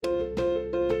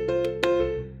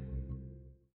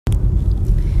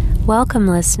Welcome,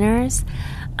 listeners.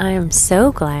 I am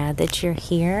so glad that you're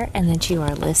here and that you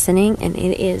are listening, and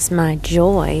it is my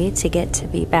joy to get to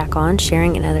be back on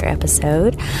sharing another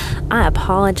episode. I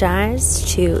apologize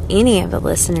to any of the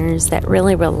listeners that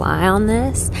really rely on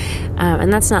this,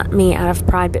 and that's not me out of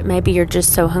pride, but maybe you're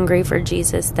just so hungry for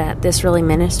Jesus that this really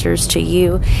ministers to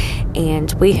you,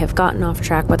 and we have gotten off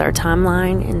track with our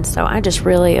timeline, and so I just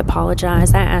really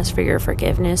apologize. I ask for your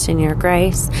forgiveness and your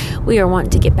grace. We are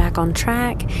wanting to get back on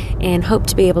track and hope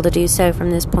to be able to do so from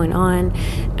this point on.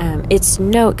 It's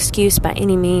no excuse by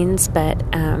any means, but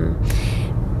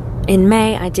in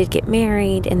May I did get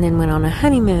married and then went on a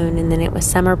honeymoon, and then it was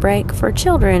summer break for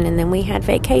children, and then we had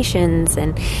vacations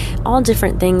and all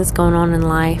different things going on in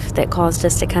life that caused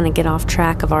us to kind of get off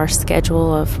track of our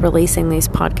schedule of releasing these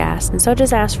podcasts. And so I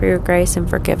just ask for your grace and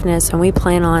forgiveness, and we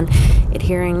plan on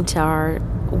adhering to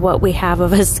what we have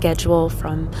of a schedule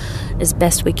from as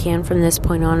best we can from this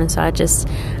point on. And so I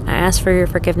ask for your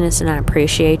forgiveness, and I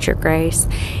appreciate your grace.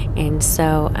 And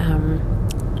so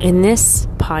in this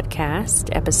podcast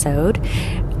episode,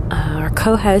 our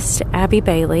co-host Abby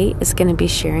Bailey is going to be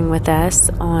sharing with us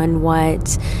on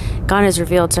what God has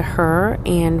revealed to her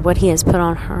and what He has put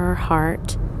on her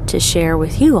heart to share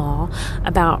with you all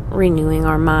about renewing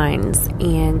our minds.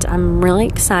 And I'm really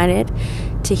excited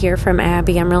to hear from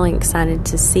Abby. I'm really excited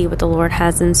to see what the Lord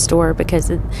has in store,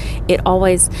 because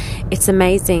it's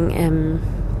amazing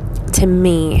to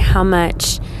me how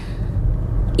much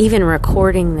even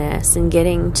recording this and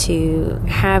getting to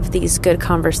have these good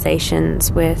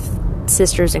conversations with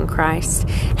sisters in Christ,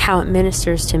 how it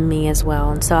ministers to me as well.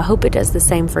 And so I hope it does the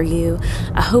same for you.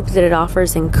 I hope that it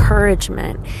offers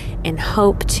encouragement and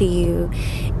hope to you,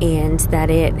 and that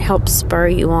it helps spur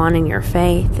you on in your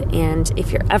faith. And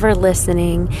if you're ever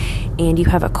listening and you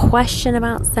have a question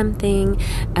about something,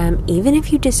 even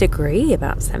if you disagree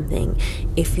about something,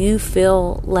 if you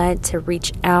feel led to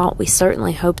reach out, we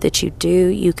certainly hope that you do.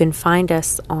 You can find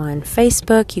us on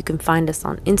Facebook. You can find us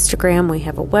on Instagram. We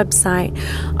have a website.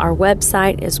 Our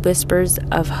website is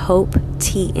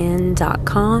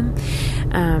whispersofhopetn.com.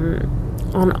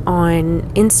 On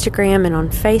Instagram and on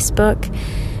Facebook,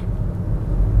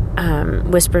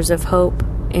 Whispers of Hope,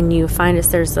 and you find us.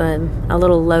 There's a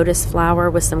little lotus flower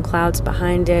with some clouds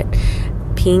behind it,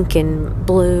 pink and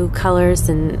blue colors,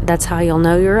 and that's how you'll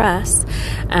know you're us.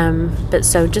 But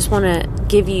so just want to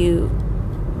give you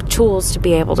tools to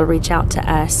be able to reach out to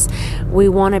us. We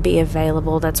want to be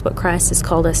available. That's what Christ has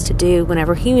called us to do.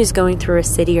 Whenever He was going through a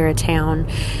city or a town,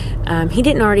 He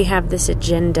didn't already have this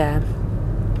agenda.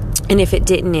 And if it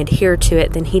didn't adhere to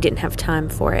it, then He didn't have time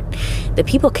for it. The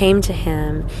people came to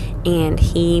Him, and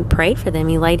He prayed for them.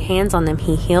 He laid hands on them.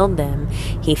 He healed them.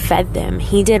 He fed them.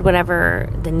 He did whatever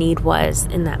the need was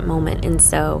in that moment. And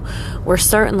so we're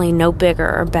certainly no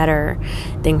bigger or better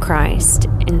than Christ.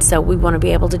 And so we want to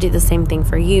be able to do the same thing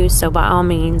for you. So by all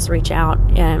means, reach out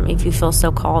if you feel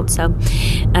so called. So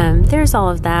there's all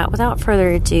of that. Without further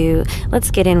ado,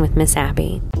 let's get in with Miss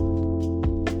Abby.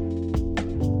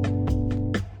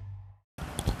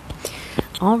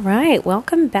 All right,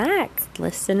 welcome back,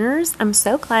 listeners. I'm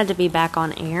so glad to be back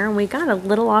on air. We got a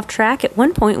little off track. At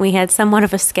one point, we had somewhat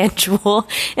of a schedule,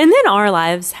 and then our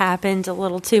lives happened a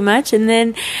little too much. And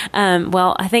then,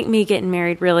 I think me getting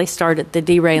married really started the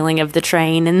derailing of the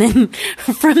train. And then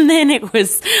from then, it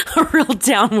was a real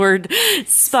downward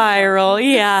spiral.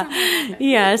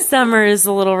 Yeah, summer is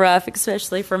a little rough,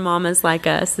 especially for mamas like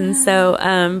us. And so,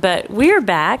 but we're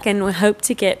back, and we hope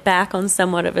to get back on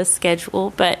somewhat of a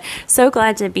schedule. But so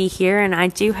glad to be here, and I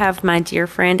do have my dear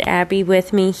friend Abby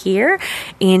with me here,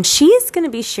 and she is going to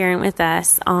be sharing with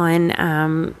us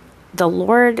on the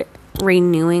Lord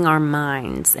renewing our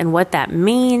minds and what that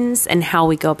means and how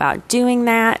we go about doing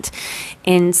that.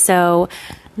 And so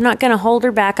I'm not going to hold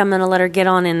her back. I'm going to let her get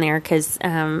on in there, because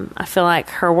I feel like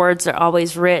her words are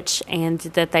always rich and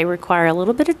that they require a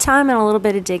little bit of time and a little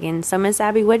bit of digging. So Miss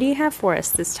Abby, what do you have for us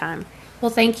this time?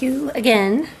 Well, thank you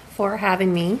again for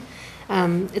having me.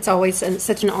 It's always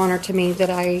such an honor to me that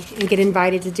I get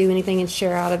invited to do anything and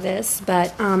share out of this.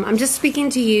 But I'm just speaking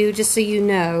to you just so you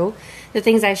know the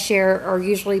things I share are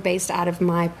usually based out of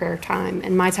my prayer time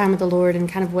and my time with the Lord and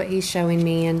kind of what He's showing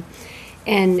me.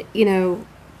 And you know,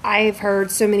 I've heard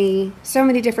so many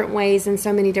different ways and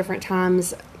so many different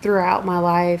times throughout my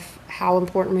life how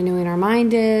important renewing our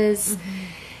mind is,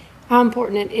 how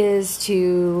important it is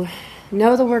to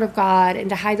know the Word of God and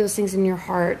to hide those things in your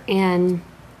heart. And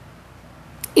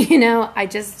you know, I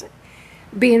just,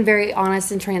 being very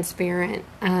honest and transparent,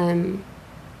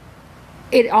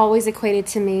 it always equated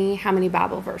to me how many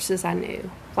Bible verses I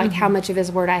knew, like how much of His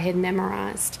Word I had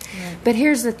memorized. Right. But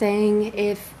here's the thing,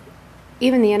 if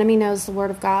even the enemy knows the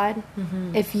word of God.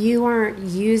 If you aren't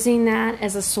using that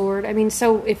as a sword, I mean,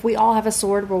 so if we all have a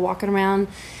sword, we're walking around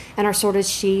and our sword is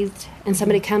sheathed, and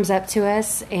somebody comes up to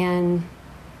us and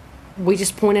we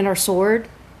just point at our sword,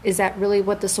 is that really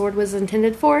what the sword was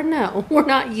intended for? No, we're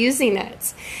not using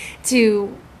it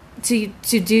to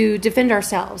defend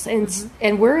ourselves,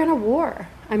 and we're in a war.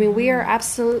 I mean, we are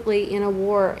absolutely in a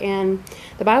war, and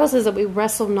the Bible says that we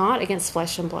wrestle not against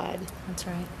flesh and blood. That's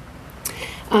right.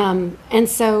 And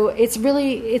so it's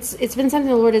been something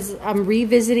the Lord is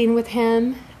revisiting with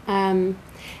him. And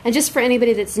just for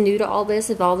anybody that's new to all this,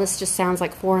 if all this just sounds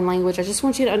like foreign language, I just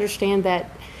want you to understand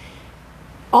that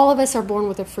all of us are born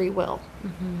with a free will.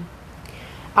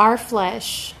 Our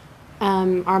flesh,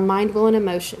 our mind, will, and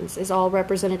emotions is all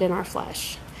represented in our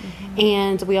flesh.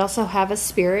 And we also have a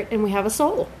spirit and we have a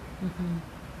soul.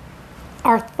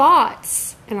 Our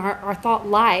thoughts and our thought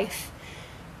life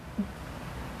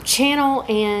channel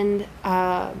and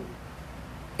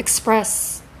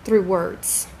express through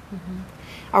words.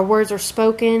 Our words are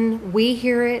spoken, we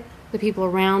hear it, the people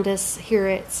around us hear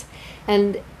it,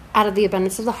 and out of the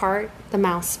abundance of the heart, the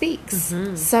mouth speaks.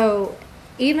 So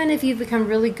even if you've become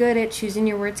really good at choosing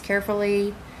your words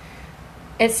carefully,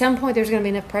 at some point there's going to be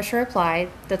enough pressure applied.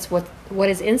 That's what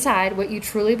is inside, what you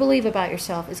truly believe about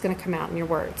yourself, is going to come out in your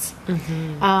words.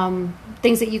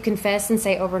 Things that you confess and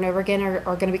say over and over again are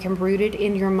going to become rooted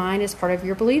in your mind as part of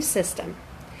your belief system.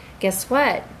 Guess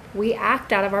what? We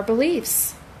act out of our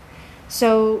beliefs.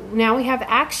 So now we have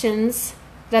actions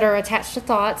that are attached to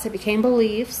thoughts that became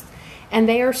beliefs, and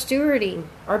they are stewarding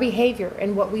our behavior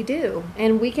and what we do.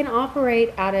 And we can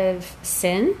operate out of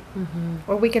sin,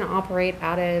 or we can operate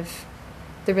out of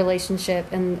the relationship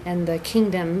and the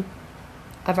kingdom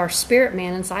of our spirit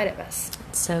man inside of us.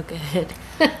 So good.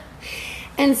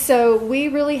 And so we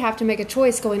really have to make a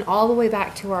choice going all the way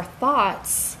back to our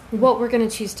thoughts, what we're going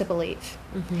to choose to believe.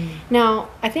 Now,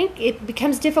 I think it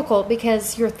becomes difficult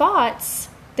because your thoughts,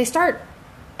 they start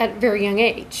at a very young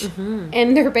age.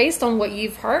 And they're based on what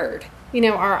you've heard. You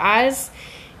know, our eyes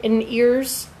and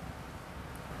ears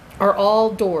are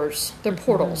all doors. They're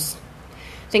portals.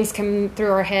 Things come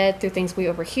through our head, through things we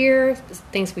overhear,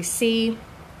 things we see.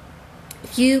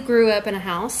 You grew up in a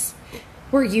house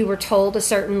where you were told a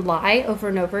certain lie over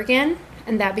and over again,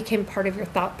 and that became part of your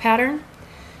thought pattern.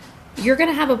 You're going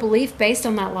to have a belief based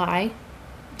on that lie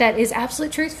that is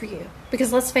absolute truth for you.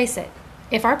 Because let's face it,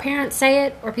 if our parents say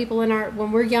it, or people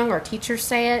when we're young, our teachers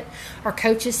say it, our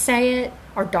coaches say it,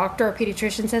 our doctor or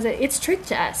pediatrician says it, it's truth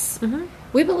to us.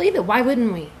 We believe it. Why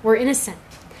wouldn't we? We're innocent.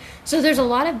 So there's a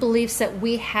lot of beliefs that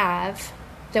we have,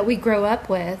 that we grow up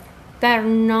with, that are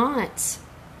not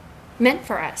meant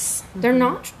for us. They're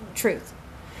not truth.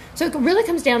 So it really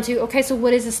comes down to, okay, so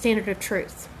what is the standard of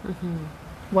truth?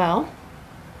 Well,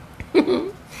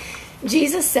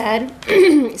 Jesus said,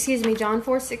 excuse me, John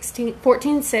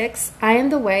 14:6, I am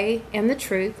the way and the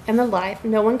truth and the life.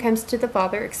 No one comes to the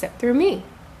Father except through me.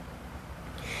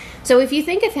 So if you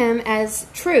think of him as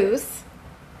truth,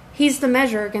 he's the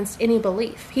measure against any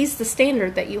belief. He's the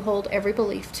standard that you hold every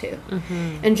belief to.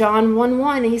 In John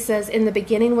 1:1, he says, in the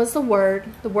beginning was the Word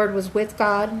was with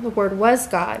God, the Word was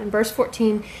God. In verse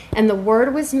 14, and the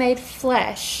Word was made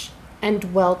flesh and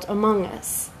dwelt among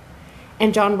us.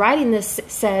 And John writing this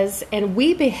says, and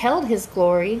we beheld his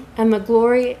glory, and the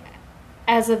glory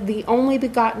as of the only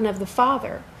begotten of the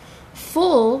Father,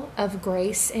 full of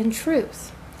grace and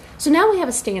truth. So now we have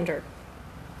a standard.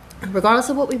 Regardless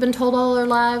of what we've been told all our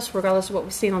lives, regardless of what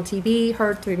we've seen on TV,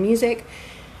 heard through music,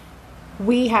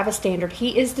 we have a standard.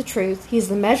 He is the truth. He's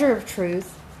the measure of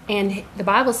truth. And the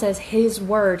Bible says his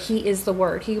word, he is the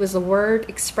word. He was the word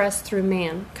expressed through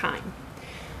mankind.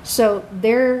 So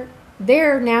there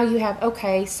now you have,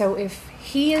 okay, so if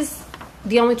he is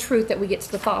the only truth that we get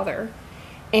to the Father,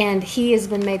 and he has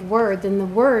been made word, then the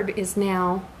word is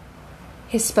now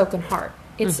his spoken heart.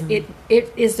 It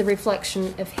is the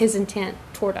reflection of his intent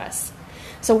toward us.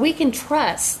 So we can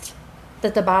trust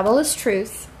that the Bible is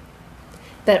truth,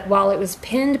 that while it was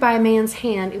penned by a man's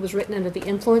hand, it was written under the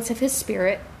influence of his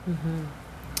spirit,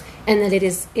 and that it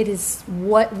is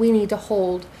what we need to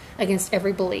hold against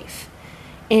every belief.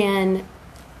 And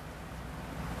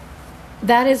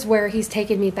that is where he's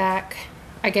taken me back,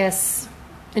 I guess,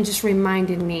 and just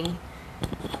reminded me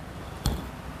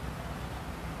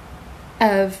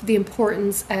of the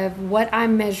importance of what I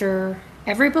measure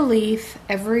every belief,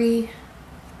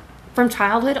 from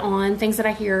childhood on, things that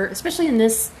I hear, especially in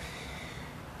this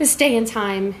day and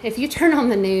time. If you turn on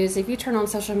the news, if you turn on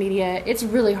social media, it's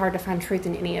really hard to find truth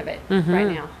in any of it right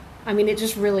now. I mean, it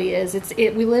just really is.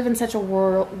 We live in such a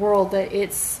world that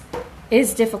it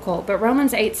is difficult. But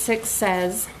Romans 8:6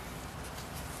 says,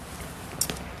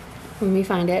 Let me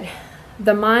find it.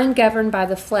 The mind governed by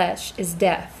the flesh is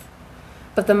death,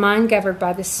 but the mind governed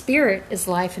by the Spirit is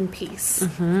life and peace.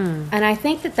 And I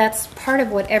think that that's part of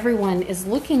what everyone is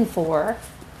looking for,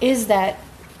 is that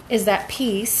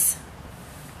peace.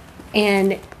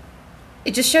 And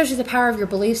it just shows you the power of your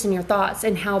beliefs and your thoughts,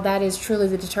 and how that is truly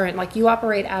the deterrent. Like, you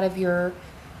operate out of your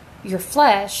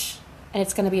flesh, and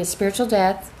it's going to be a spiritual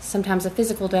death, sometimes a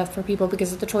physical death for people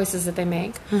because of the choices that they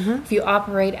make. If you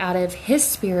operate out of His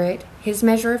Spirit, His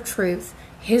measure of truth,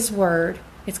 His Word,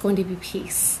 it's going to be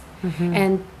peace.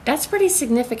 And that's pretty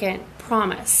significant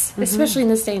promise, especially in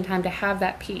this day and time, to have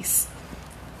that peace.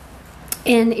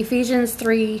 In Ephesians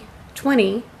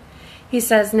 3:20, he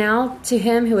says, "Now to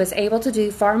Him who is able to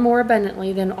do far more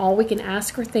abundantly than all we can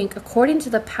ask or think, according to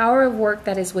the power of work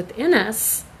that is within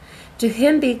us, to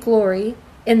Him be glory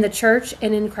in the church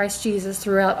and in Christ Jesus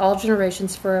throughout all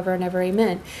generations, forever and ever.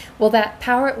 Amen." Well, that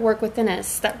power at work within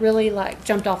us, that really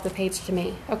jumped off the page to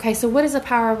me. Okay, so what is the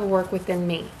power of a work within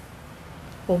me?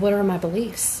 Well, what are my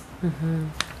beliefs?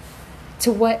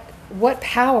 To what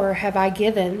power have I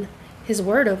given His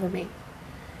Word over me?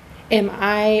 Am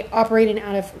I operating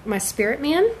out of my spirit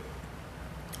man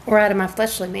or out of my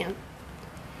fleshly man?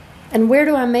 And where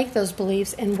do I make those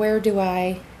beliefs, and where do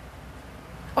I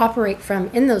operate from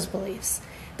in those beliefs?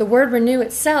 The word renew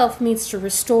itself means to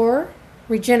restore,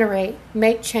 regenerate,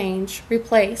 make change,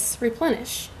 replace,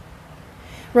 replenish.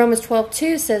 Romans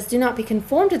 12:2 says, "Do not be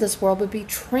conformed to this world, but be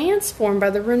transformed by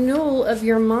the renewal of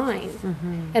your mind."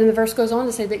 And the verse goes on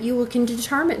to say that you can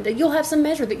determine, that you'll have some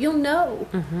measure, that you'll know.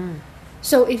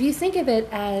 So if you think of it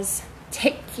as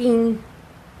taking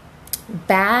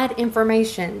bad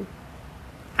information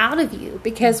out of you,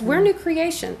 because we're new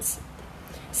creations.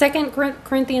 2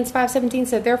 Corinthians 5:17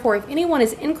 said, "Therefore, if anyone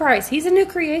is in Christ, he's a new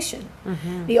creation.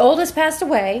 The old has passed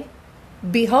away.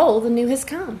 Behold, the new has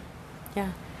come." Yeah.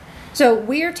 So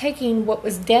we are taking what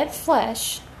was dead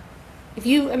flesh. If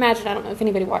you imagine, I don't know if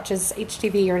anybody watches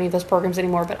HTV or any of those programs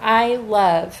anymore, but I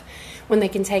love when they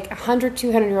can take 100,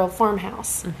 200-year-old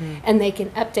farmhouse and they can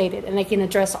update it, and they can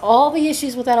address all the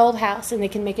issues with that old house, and they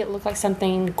can make it look like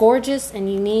something gorgeous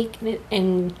and unique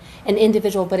and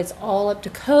individual, but it's all up to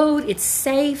code, it's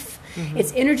safe,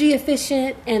 it's energy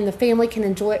efficient, and the family can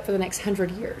enjoy it for the next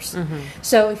 100 years.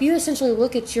 So if you essentially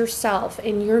look at yourself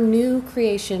and your new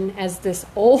creation as this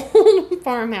old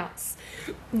farmhouse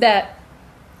that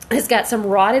has got some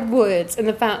rotted woods in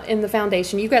the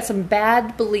foundation. You've got some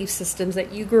bad belief systems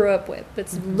that you grew up with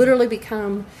that's literally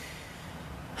become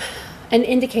an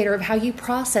indicator of how you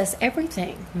process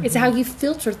everything. It's how you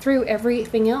filter through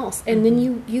everything else. And then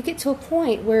you get to a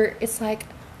point where it's like,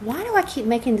 why do I keep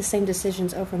making the same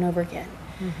decisions over and over again?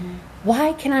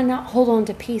 Why can I not hold on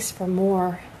to peace for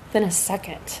more than a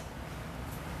second?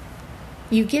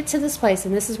 You get to this place,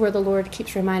 and this is where the Lord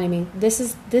keeps reminding me, this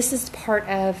is part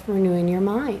of renewing your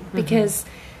mind. Because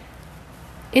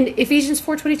in Ephesians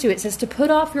 4:22, it says to put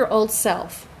off your old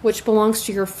self, which belongs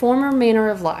to your former manner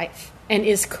of life, and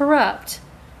is corrupt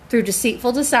through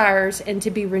deceitful desires, and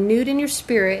to be renewed in your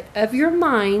spirit of your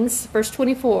minds, verse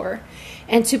 24,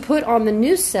 and to put on the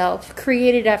new self,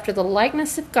 created after the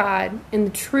likeness of God in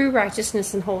the true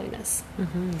righteousness and holiness.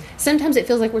 Sometimes it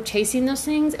feels like we're chasing those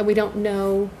things, and we don't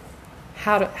know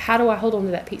how do I hold on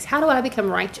to that peace? How do I become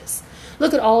righteous?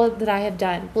 Look at all that I have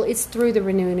done. Well, it's through the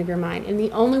renewing of your mind. And the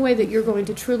only way that you're going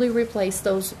to truly replace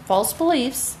those false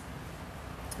beliefs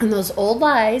and those old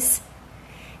lies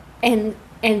and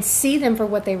see them for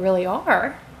what they really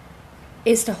are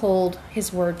is to hold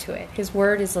His Word to it. His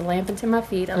Word is a lamp unto my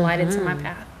feet, a light unto my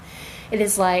path. It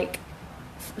is like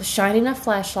shining a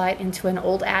flashlight into an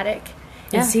old attic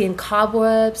and seeing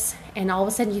cobwebs, and all of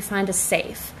a sudden you find a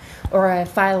safe or a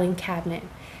filing cabinet,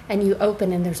 and you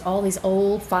open, and there's all these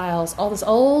old files, all this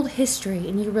old history,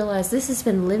 and you realize this has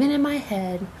been living in my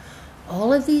head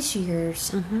all of these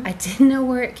years. I didn't know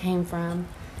where it came from.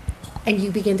 And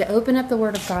you begin to open up the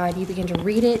Word of God, you begin to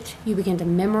read it, you begin to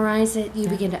memorize it, you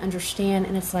begin to understand,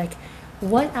 and it's like,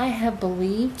 what I have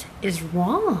believed is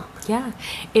wrong. Yeah,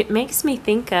 it makes me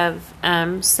think of,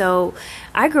 so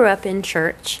I grew up in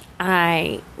church.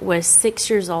 I was 6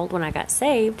 years old when I got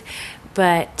saved,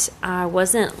 but I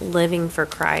wasn't living for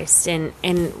Christ, and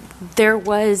there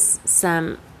was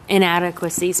some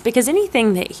inadequacies, because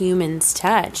anything that humans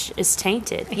touch is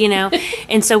tainted,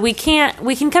 and so we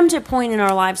can come to a point in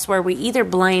our lives where we either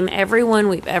blame everyone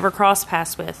we've ever crossed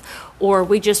paths with, or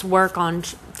we just work on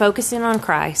focusing on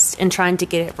Christ and trying to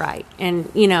get it right, and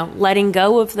letting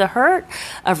go of the hurt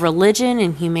of religion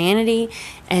and humanity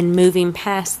and moving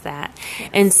past that.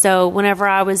 And so whenever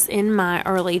I was in my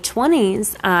early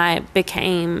 20s, I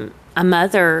became a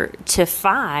mother to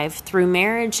 5 through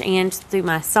marriage and through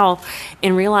myself,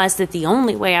 and realized that the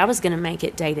only way I was going to make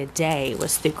it day to day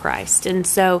was through Christ. And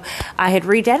so I had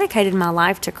rededicated my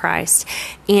life to Christ,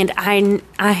 and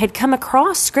I had come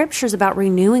across scriptures about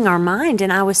renewing our mind,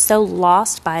 and I was so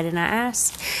lost by it. And I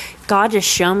asked God to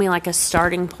show me like a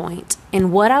starting point.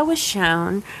 And what I was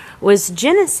shown was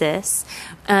Genesis,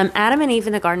 Adam and Eve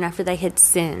in the garden after they had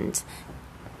sinned.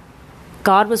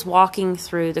 God was walking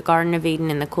through the Garden of Eden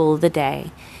in the cool of the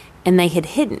day, and they had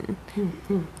hidden.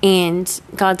 Mm-hmm. And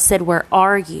God said, "Where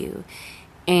are you?"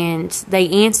 And they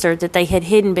answered that they had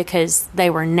hidden because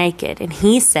they were naked. And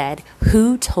He said,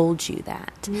 "Who told you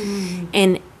that?" Mm-hmm.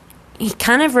 And He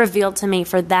kind of revealed to me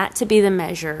for that to be the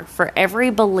measure for every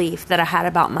belief that I had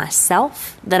about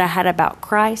myself, that I had about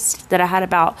Christ, that I had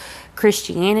about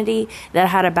Christianity, that I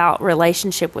had about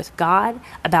relationship with God,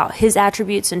 about His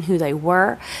attributes and who they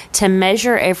were, to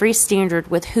measure every standard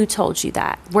with who told you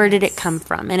that? Where did it come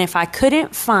from? And if I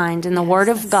couldn't find in the Word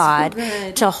of God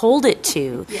to hold it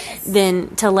to,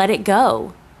 then to let it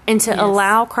go and to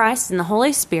allow Christ and the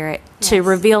Holy Spirit to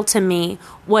reveal to me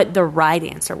what the right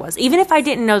answer was. Even if I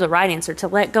didn't know the right answer, to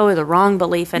let go of the wrong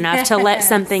belief enough to let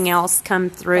something else come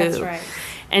through. That's right.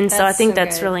 And so I think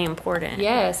that's really important.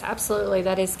 Yes, absolutely.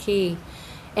 That is key.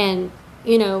 And,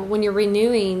 you know, when you're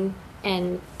renewing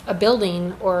and a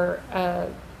building or a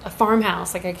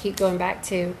farmhouse, like I keep going back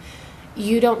to,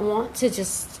 you don't want to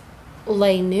just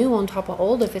lay new on top of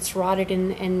old if it's rotted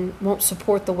and won't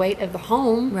support the weight of the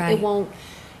home. Right. It won't,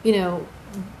 you know,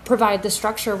 provide the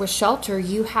structure with shelter.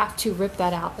 You have to rip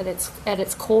that out at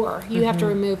its core. You have to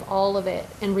remove all of it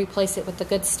and replace it with the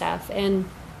good stuff. And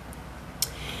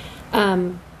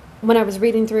when I was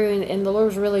reading through, and the Lord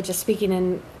was really just speaking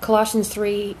in Colossians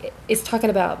 3, it's talking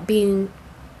about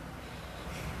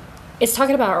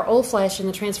our old flesh and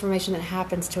the transformation that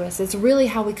happens to us. It's really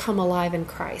how we come alive in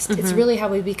Christ. It's really how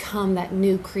we become that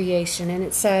new creation. And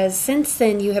it says, "Since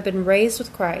then you have been raised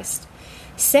with Christ.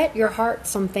 Set your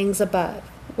hearts on things above,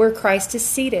 where Christ is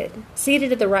seated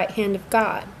at the right hand of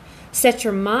God. Set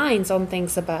your minds on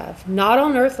things above, not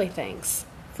on earthly things.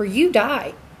 For you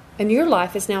died, and your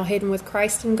life is now hidden with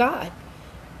Christ in God.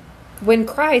 When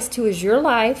Christ, who is your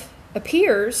life,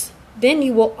 appears, then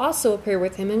you will also appear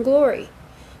with Him in glory.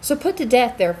 So put to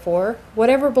death, therefore,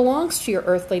 whatever belongs to your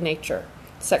earthly nature: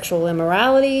 sexual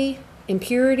immorality,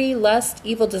 impurity, lust,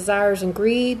 evil desires, and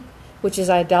greed, which is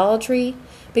idolatry.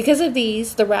 Because of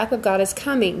these, the wrath of God is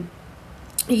coming.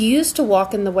 You used to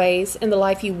walk in the ways in the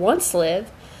life you once lived,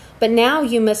 but now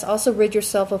you must also rid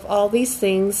yourself of all these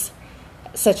things,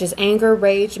 such as anger,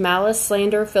 rage, malice,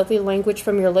 slander, filthy language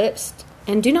from your lips.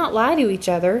 And do not lie to each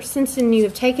other, since then you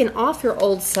have taken off your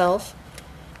old self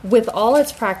with all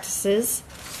its practices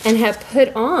and have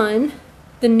put on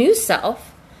the new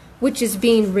self, which is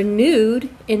being renewed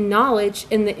in knowledge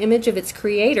in the image of its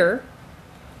Creator.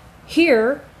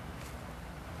 Here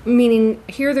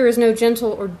there is no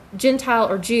Gentile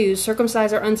or Jew,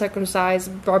 circumcised or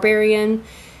uncircumcised, barbarian,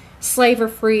 slave or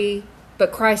free,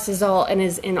 but Christ is all and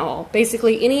is in all."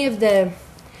 Basically, any of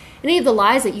the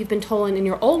lies that you've been told in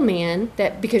your old man,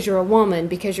 that because you're a woman,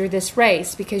 because you're this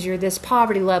race, because you're this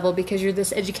poverty level, because you're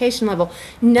this education level,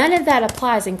 none of that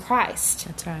applies in Christ.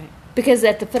 That's right. Because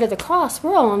at the foot of the cross,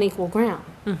 we're all on equal ground.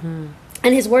 Mm-hmm.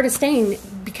 And His Word is saying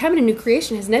becoming a new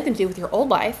creation has nothing to do with your old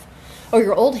life or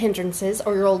your old hindrances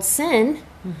or your old sin,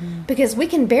 because we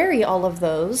can bury all of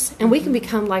those and we can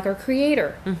become like our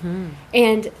Creator.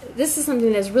 And this is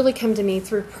something that's really come to me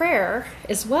through prayer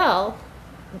as well.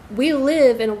 We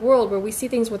live in a world where we see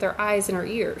things with our eyes and our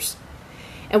ears.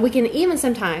 And we can even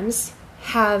sometimes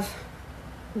have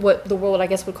what the world, I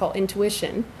guess, would call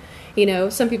intuition. You know,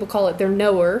 some people call it their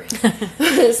knower.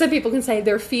 Some people can say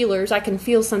they're feelers. I can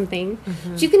feel something.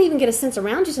 But you can even get a sense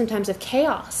around you sometimes of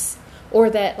chaos. Or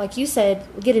that, like you said,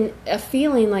 get a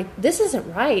feeling like, this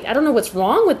isn't right. I don't know what's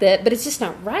wrong with it, but it's just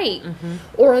not right.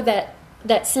 Or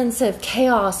that sense of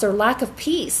chaos or lack of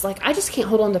peace. Like, I just can't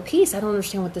hold on to peace. I don't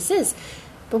understand what this is.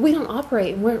 But we don't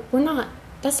operate. We're not.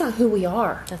 That's not who we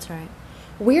are. That's right.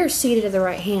 We are seated at the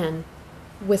right hand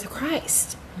with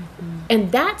Christ. And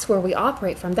that's where we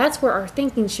operate from. That's where our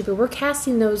thinking should be. We're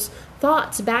casting those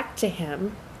thoughts back to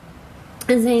Him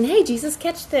and saying, "Hey, Jesus,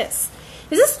 catch this.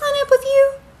 Does this line up with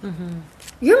you?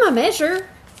 You're my measure.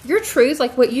 Your truth,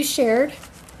 like what you shared,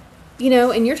 you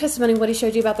know, in your testimony, what He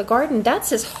showed you about the garden,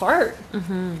 that's His heart,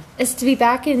 is to be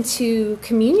back into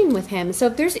communion with Him. So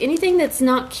if there's anything that's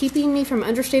not keeping me from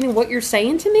understanding what you're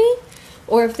saying to me,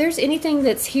 or if there's anything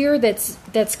that's here that's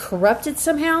corrupted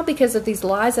somehow because of these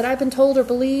lies that I've been told or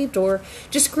believed, or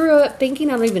just grew up thinking,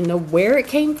 I don't even know where it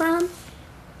came from,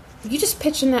 you just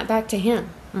pitching that back to Him.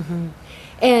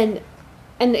 And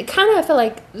and it kind of, I feel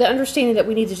like the understanding that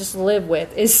we need to just live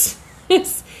with is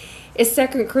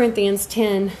 2 Corinthians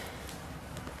 10.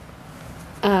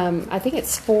 I think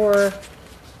it's 4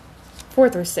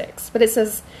 through 6. But it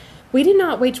says, we do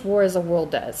not wage war as the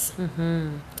world does.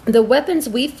 Mm-hmm. The weapons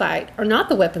we fight are not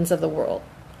the weapons of the world.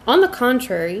 On the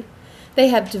contrary, they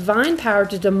have divine power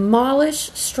to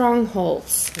demolish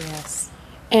strongholds. Yes.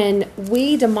 And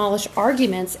we demolish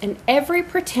arguments and every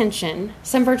pretension,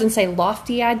 some versions say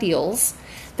lofty ideals,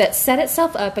 that set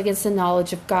itself up against the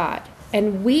knowledge of God.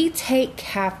 And we take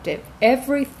captive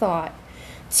every thought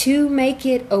to make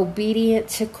it obedient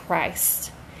to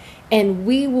Christ. And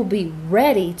we will be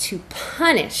ready to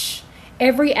punish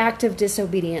every act of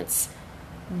disobedience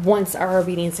once our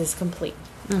obedience is complete.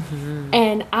 Mm-hmm.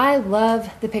 And I love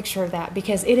the picture of that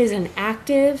because it is an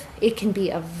active, it can be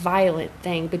a violent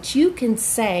thing, but you can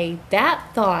say that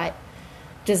thought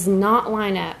does not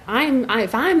line up.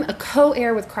 If I'm a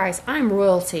co-heir with Christ, I'm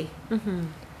royalty. Mm-hmm.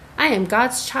 I am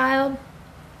God's child.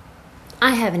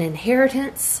 I have an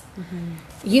inheritance. Mm-hmm.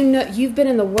 You know, you've been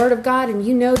in the Word of God, and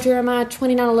you know Jeremiah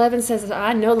 29:11 says,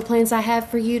 I know the plans I have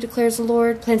for you, declares the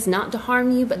Lord, plans not to harm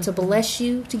you, but to bless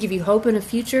you, to give you hope in a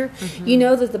future. Mm-hmm. You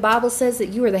know that the Bible says that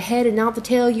you are the head and not the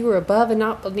tail, you are above and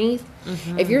not beneath.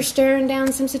 Mm-hmm. If you're staring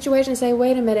down some situation, say,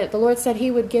 wait a minute, the Lord said He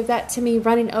would give that to me,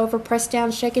 running over, pressed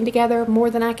down, shaken together,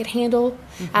 more than I could handle.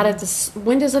 Mm-hmm. Out of the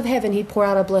windows of heaven, He'd pour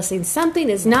out a blessing. Something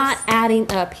is not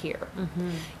adding up here.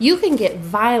 Mm-hmm. You can get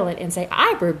violent and say,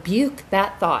 I rebuke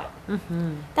that thought.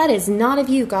 Mm-hmm. That is not of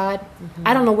you, God. Mm-hmm.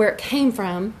 I don't know where it came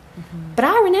from, but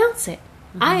I renounce it.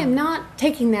 Mm-hmm. I am not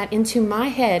taking that into my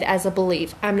head as a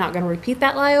belief. I'm not going to repeat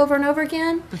that lie over and over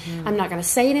again. Mm-hmm. I'm not going to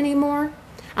say it anymore.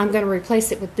 I'm going to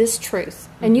replace it with this truth.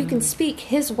 Mm-hmm. And you can speak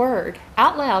His word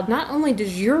out loud. Not only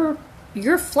does your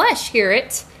flesh hear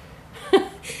it,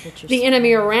 the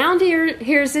enemy around here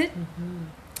hears it,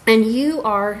 and you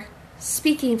are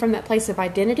speaking from that place of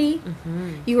identity.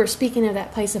 Mm-hmm. You are speaking of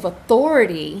that place of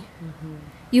authority. Mm-hmm.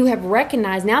 You have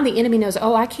recognized, now the enemy knows,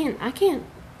 oh, I can't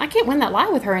win that lie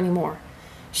with her anymore.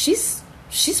 She's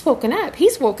woken up.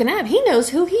 He's woken up. He knows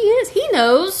who he is. He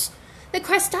knows that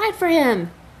Christ died for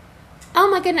him. Oh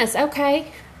my goodness.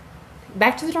 Okay.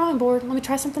 Back to the drawing board. Let me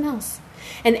try something else.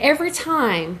 And every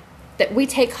time that we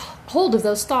take hold of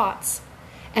those thoughts,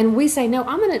 and we say, no,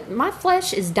 my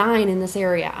flesh is dying in this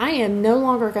area. I am no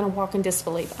longer going to walk in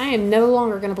disbelief. I am no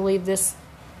longer going to believe this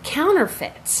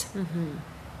counterfeit. Mm-hmm.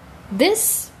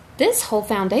 This whole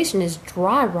foundation is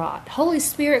dry rot. Holy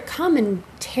Spirit, come and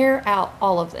tear out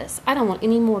all of this. I don't want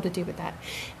any more to do with that.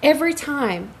 Every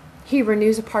time He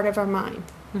renews a part of our mind,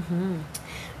 mm-hmm.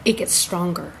 it gets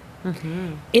stronger.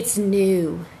 Mm-hmm. It's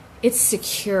new. It's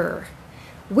secure.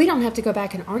 We don't have to go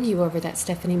back and argue over that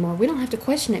stuff anymore. We don't have to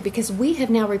question it because we have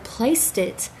now replaced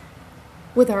it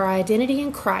with our identity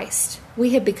in Christ.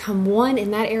 We have become one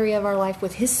in that area of our life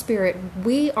with His Spirit.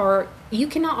 You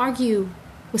cannot argue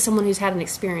with someone who's had an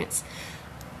experience.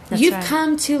 You've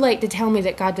come too late to tell me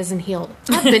that God doesn't heal.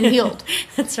 I've been healed.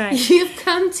 That's right. You've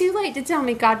come too late to tell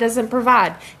me God doesn't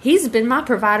provide. He's been my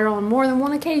provider on more than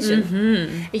one occasion.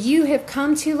 Mm-hmm. You have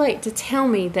come too late to tell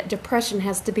me that depression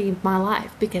has to be my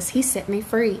life because He set me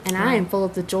free and I am full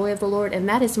of the joy of the Lord and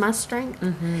that is my strength.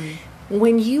 Mm-hmm.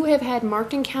 When you have had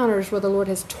marked encounters where the Lord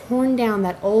has torn down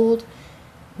that old,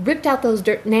 ripped out those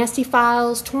nasty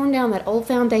files, torn down that old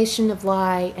foundation of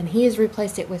lie, and He has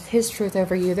replaced it with His truth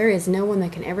over you, there is no one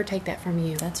that can ever take that from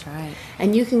you. That's right.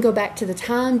 And you can go back to the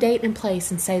time, date, and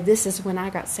place and say, this is when I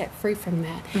got set free from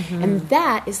that. Mm-hmm. And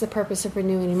that is the purpose of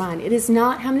renewing your mind. It is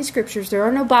not how many scriptures. There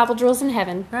are no Bible drills in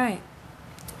heaven. Right.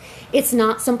 It's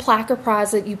not some plaque or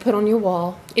prize that you put on your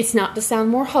wall. It's not to sound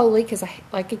more holy, because,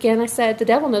 I said, the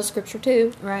devil knows scripture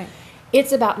too. Right.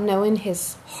 It's about knowing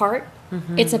His heart.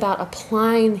 Mm-hmm. It's about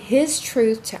applying His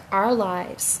truth to our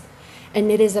lives. And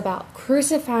it is about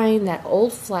crucifying that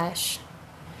old flesh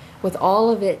with all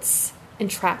of its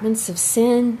entrapments of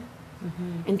sin,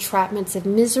 mm-hmm. entrapments of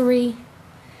misery.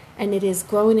 And it is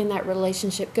growing in that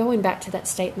relationship, going back to that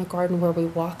state in the garden where we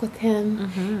walk with Him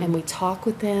mm-hmm. and we talk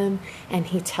with Him. And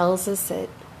He tells us that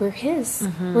we're His.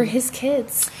 Mm-hmm. We're His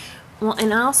kids. Well,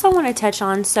 and I also want to touch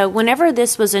on, so whenever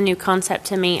this was a new concept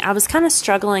to me, I was kind of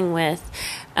struggling with,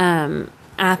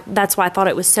 that's why I thought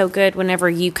it was so good whenever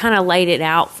you kind of laid it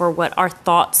out for what our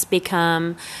thoughts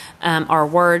become our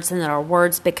words, and that our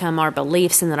words become our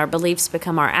beliefs, and that our beliefs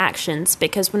become our actions.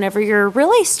 Because whenever you're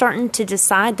really starting to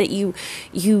decide that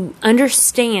you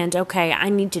understand, okay, I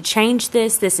need to change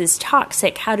this is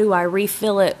toxic, how do I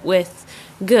refill it with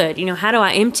good? How do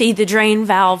I empty the drain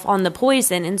valve on the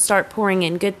poison and start pouring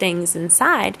in good things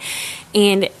inside?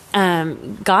 And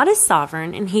God is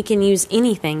sovereign, and He can use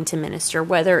anything to minister,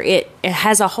 whether it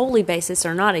has a holy basis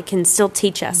or not. It can still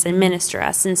teach us and minister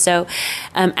us. And so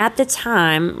at the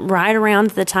time, right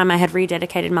around the time I had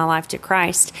rededicated my life to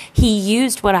Christ, He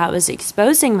used what I was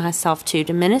exposing myself to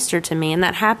minister to me. And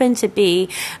that happened to be,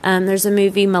 there's a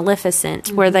movie,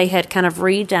 Maleficent, where they had kind of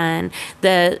redone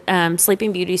the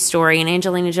Sleeping Beauty story, and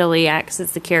Angelina Jolie acts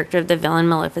as the character of the villain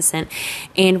Maleficent.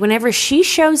 And whenever she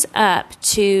shows up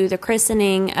to the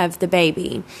christening of the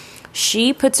baby,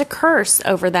 she puts a curse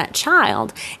over that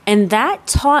child. And that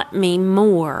taught me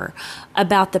more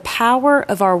about the power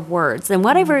of our words than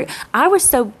whatever. I was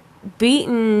so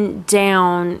beaten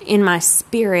down in my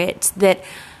spirit that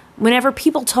whenever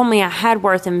people told me I had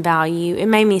worth and value, it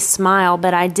made me smile,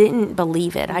 but I didn't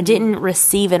believe it. I didn't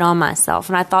receive it on myself.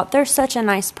 And I thought, they're such a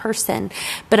nice person,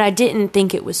 but I didn't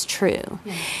think it was true.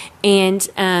 Yeah. And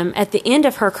at the end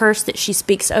of her curse that she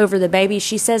speaks over the baby,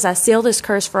 she says, I seal this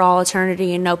curse for all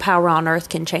eternity, and no power on earth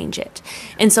can change it.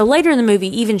 And so later in the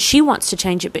movie, even she wants to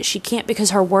change it, but she can't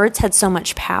because her words had so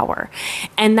much power.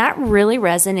 And that really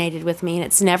resonated with me, and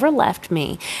it's never left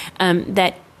me.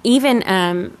 That even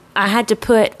I had to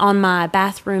put on my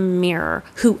bathroom mirror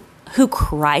who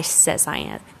Christ says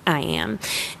I am.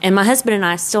 And my husband and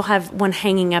I still have one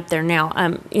hanging up there now.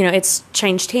 It's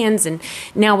changed hands, and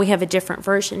now we have a different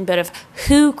version, but of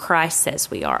who Christ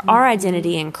says we are, our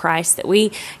identity in Christ that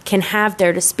we can have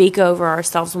there to speak over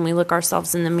ourselves when we look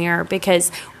ourselves in the mirror,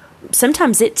 because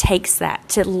sometimes it takes that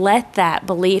to let that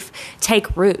belief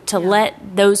take root, to let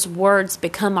those words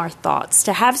become our thoughts,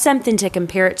 to have something to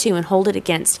compare it to and hold it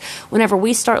against. Whenever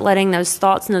we start letting those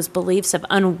thoughts and those beliefs of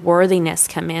unworthiness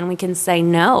come in, we can say,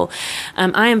 no,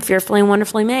 I am fearfully and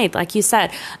wonderfully made, like you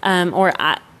said, or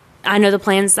I know the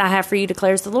plans I have for you,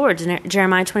 declares the Lord,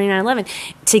 Jeremiah 29:11,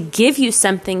 to give you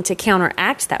something to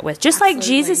counteract that with. Just like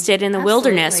Jesus did in the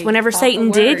wilderness, whenever Satan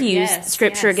did use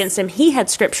Scripture against him, he had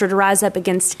Scripture to rise up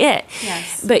against it.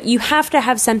 Yes. But you have to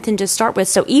have something to start with.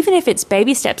 So even if it's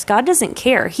baby steps, God doesn't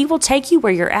care. He will take you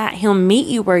where you're at. He'll meet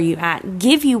you where you're at,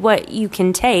 give you what you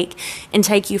can take, and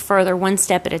take you further one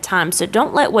step at a time. So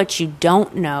don't let what you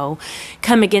don't know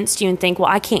come against you and think, well,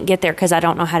 I can't get there because I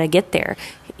don't know how to get there.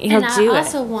 He'll and do I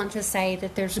also want to say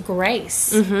that there's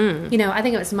grace. Mm-hmm. I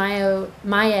think it was Maya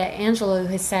Angelou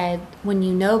who said, when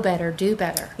you know better, do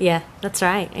better. Yeah, that's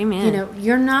right. Amen.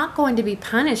 You're not going to be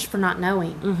punished for not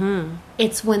knowing. Mm-hmm.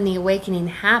 It's when the awakening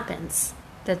happens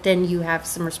that then you have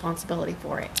some responsibility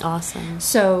for it. Awesome.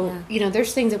 So,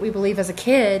 there's things that we believe as a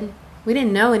kid, we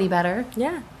didn't know any better.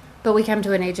 Yeah. But we come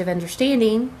to an age of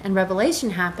understanding, and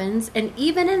revelation happens, and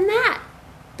even in that,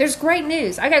 there's great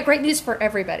news. I got great news for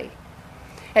everybody.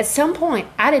 At some point,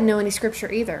 I didn't know any Scripture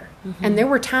either. Mm-hmm. And there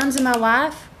were times in my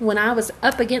life when I was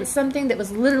up against something that was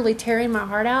literally tearing my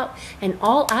heart out, and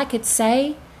all I could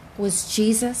say was,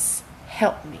 Jesus,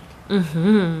 help me.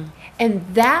 Mm-hmm.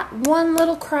 And that one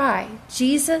little cry,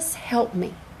 Jesus, help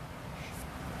me,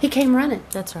 He came running.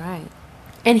 That's right.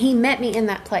 And He met me in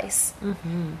that place.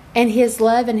 Mm-hmm. And His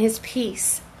love and His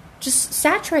peace just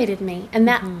saturated me, and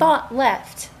that thought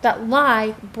left. That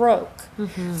lie broke.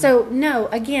 Mm-hmm. So, no,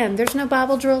 again, there's no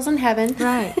Bible drills in heaven.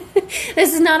 Right.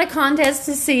 This is not a contest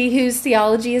to see whose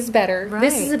theology is better. Right.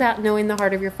 This is about knowing the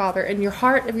heart of your Father, and your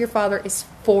heart of your Father is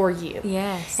for you.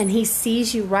 Yes. And He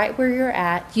sees you right where you're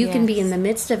at. You can be in the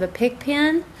midst of a pig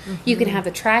pen. Mm-hmm. You can have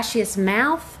the trashiest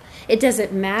mouth. It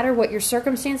doesn't matter what your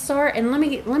circumstances are. And let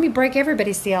me break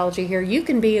everybody's theology here. You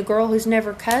can be a girl who's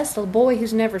never cussed, a boy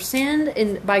who's never sinned,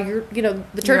 and by your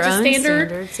the church's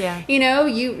standards,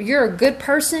 you're a good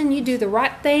person. You do the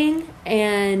right thing,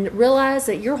 and realize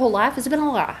that your whole life has been a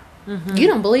lie. Mm-hmm. You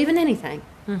don't believe in anything.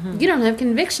 Mm-hmm. You don't have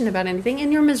conviction about anything,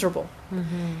 and you're miserable.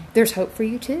 Mm-hmm. There's hope for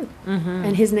you too,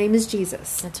 and His name is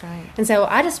Jesus. That's right. And so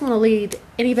I just want to lead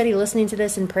anybody listening to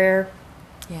this in prayer.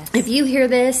 Yes. If you hear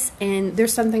this and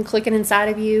there's something clicking inside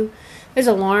of you, there's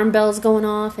alarm bells going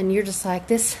off, and you're just like,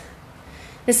 this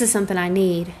is something I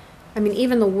need. I mean,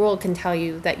 even the world can tell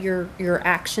you that your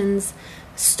actions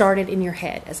started in your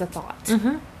head as a thought,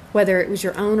 whether it was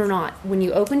your own or not. When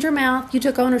you opened your mouth, you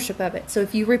took ownership of it. So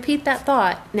if you repeat that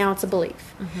thought, now it's a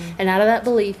belief. And out of that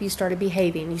belief, you started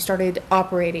behaving. You started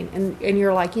operating. And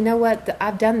you're like, you know what?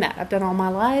 I've done that. I've done all my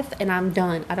life, and I'm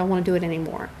done. I don't want to do it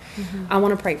anymore. I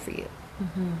want to pray for you.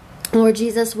 Lord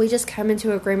Jesus, we just come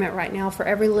into agreement right now for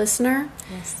every listener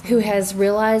who has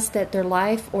realized that their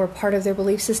life or part of their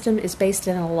belief system is based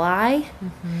in a lie,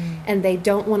 and they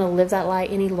don't want to live that lie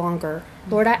any longer.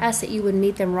 Lord, I ask that you would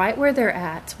meet them right where they're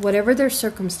at, whatever their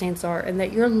circumstance are, and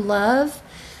that your love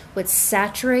would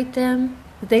saturate them,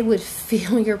 that they would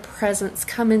feel your presence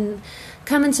come in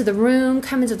come into the room,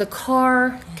 come into the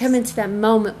car, come into that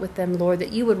moment with them, Lord,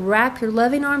 that you would wrap your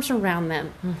loving arms around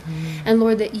them. And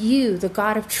Lord, that you, the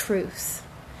God of truth,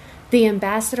 the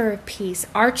ambassador of peace,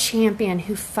 our champion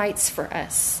who fights for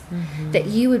us, that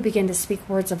you would begin to speak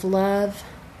words of love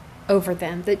over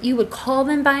them, that you would call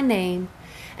them by name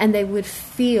and they would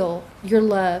feel your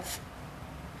love.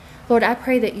 Lord, I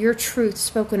pray that your truth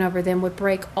spoken over them would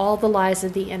break all the lies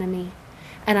of the enemy.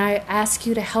 And I ask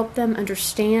you to help them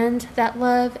understand that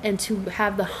love and to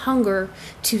have the hunger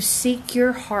to seek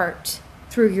your heart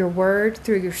through your word,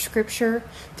 through your scripture,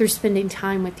 through spending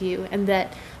time with you. And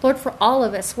that, Lord, for all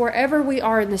of us, wherever we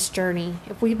are in this journey,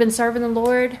 if we've been serving the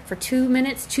Lord for 2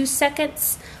 minutes, 2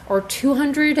 seconds, or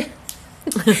 200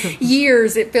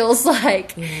 years, it feels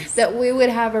like, that we would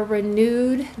have a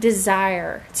renewed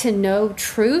desire to know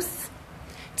truth,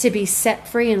 to be set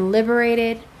free and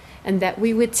liberated, and that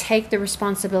we would take the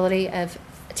responsibility of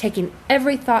taking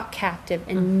every thought captive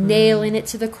and nailing it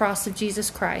to the cross of Jesus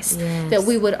Christ. That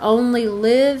we would only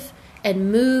live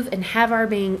and move and have our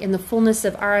being in the fullness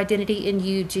of our identity in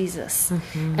you, Jesus.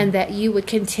 And that you would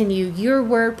continue. Your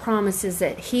word promises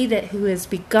that he who has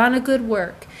begun a good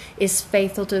work is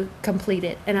faithful to complete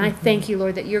it. And I thank you,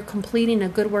 Lord, that you're completing a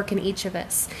good work in each of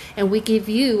us. And we give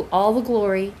you all the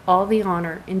glory, all the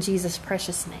honor in Jesus'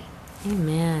 precious name.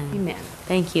 Amen. Amen.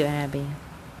 Thank you, Abby.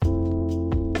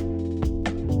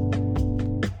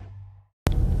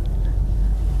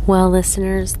 Well,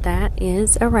 listeners, that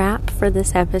is a wrap for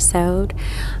this episode.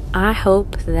 I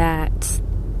hope that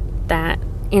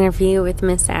interview with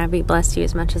Miss Abby blessed you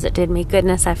as much as it did me.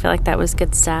 Goodness, I feel like that was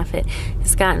good stuff. It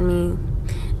has gotten me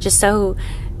just so,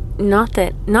 not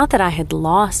that I had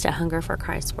lost a hunger for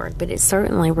Christ's word, but it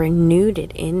certainly renewed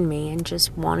it in me, and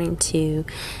just wanting to,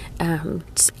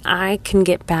 I can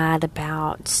get bad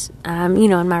about,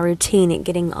 in my routine, it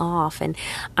getting off, and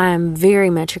I'm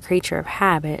very much a creature of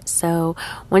habit. So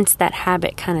once that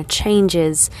habit kind of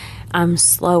changes, I'm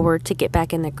slower to get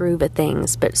back in the groove of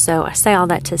things. But so I say all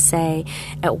that to say,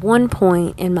 at one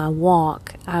point in my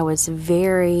walk, I was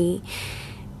very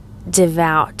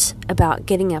devout about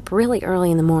getting up really early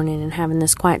in the morning and having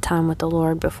this quiet time with the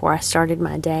Lord before I started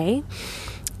my day.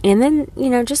 And then,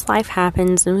 just life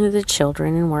happens, and with the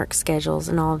children and work schedules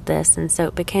and all of this. And so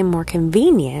it became more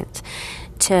convenient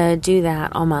to do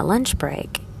that on my lunch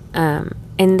break. And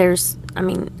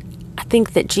I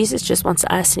think that Jesus just wants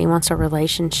us, and he wants a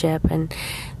relationship, and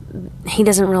he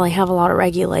doesn't really have a lot of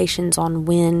regulations on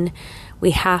when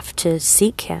we have to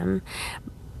seek him.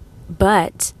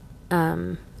 But,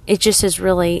 it just has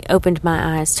really opened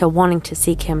my eyes to wanting to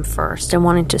seek him first and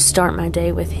wanting to start my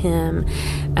day with him,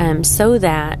 so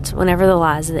that whenever the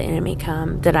lies of the enemy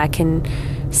come, that I can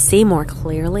see more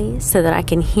clearly, so that I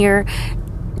can hear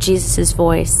Jesus'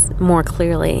 voice more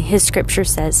clearly. His scripture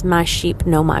says, my sheep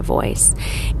know my voice.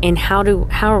 And how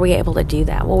are we able to do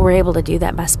that? Well, we're able to do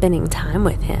that by spending time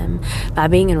with him, by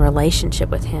being in relationship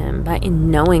with him, by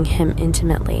knowing him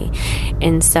intimately.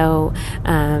 And so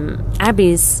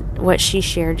Abby's, what she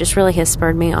shared just really has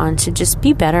spurred me on to just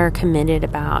be better committed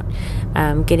about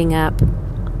getting up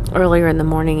earlier in the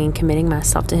morning and committing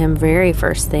myself to him very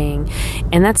first thing.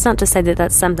 And that's not to say that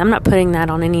that's something, I'm not putting that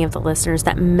on any of the listeners.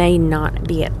 That may not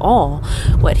be at all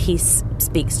what he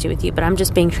speaks to with you, but I'm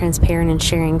just being transparent and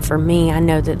sharing for me. I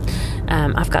know that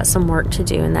I've got some work to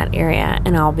do in that area,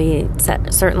 and I'll be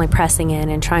certainly pressing in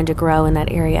and trying to grow in that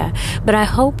area. But I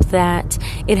hope that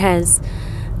it has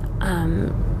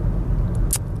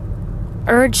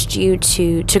urged you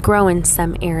to grow in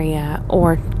some area,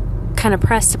 or kind of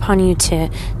pressed upon you to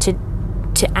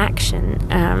action.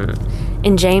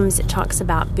 In James, it talks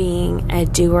about being a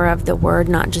doer of the word,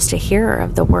 not just a hearer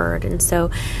of the word. And so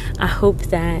I hope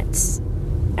that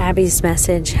Abby's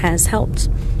message has helped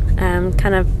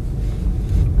kind of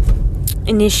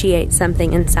initiate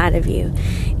something inside of you.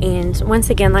 And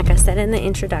once again, like I said in the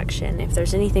introduction, if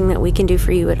there's anything that we can do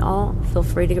for you at all, feel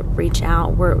free to reach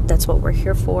out. That's what we're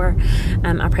here for.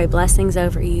 I pray blessings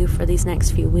over you for these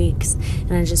next few weeks,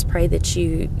 and I just pray that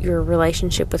your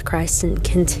relationship with Christ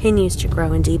continues to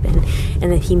grow and deepen,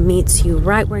 and that he meets you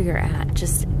right where you're at,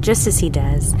 just as he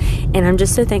does. And I'm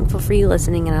just so thankful for you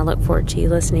listening, and I look forward to you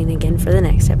listening again for the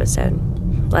next episode.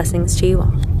 Blessings to you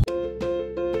all.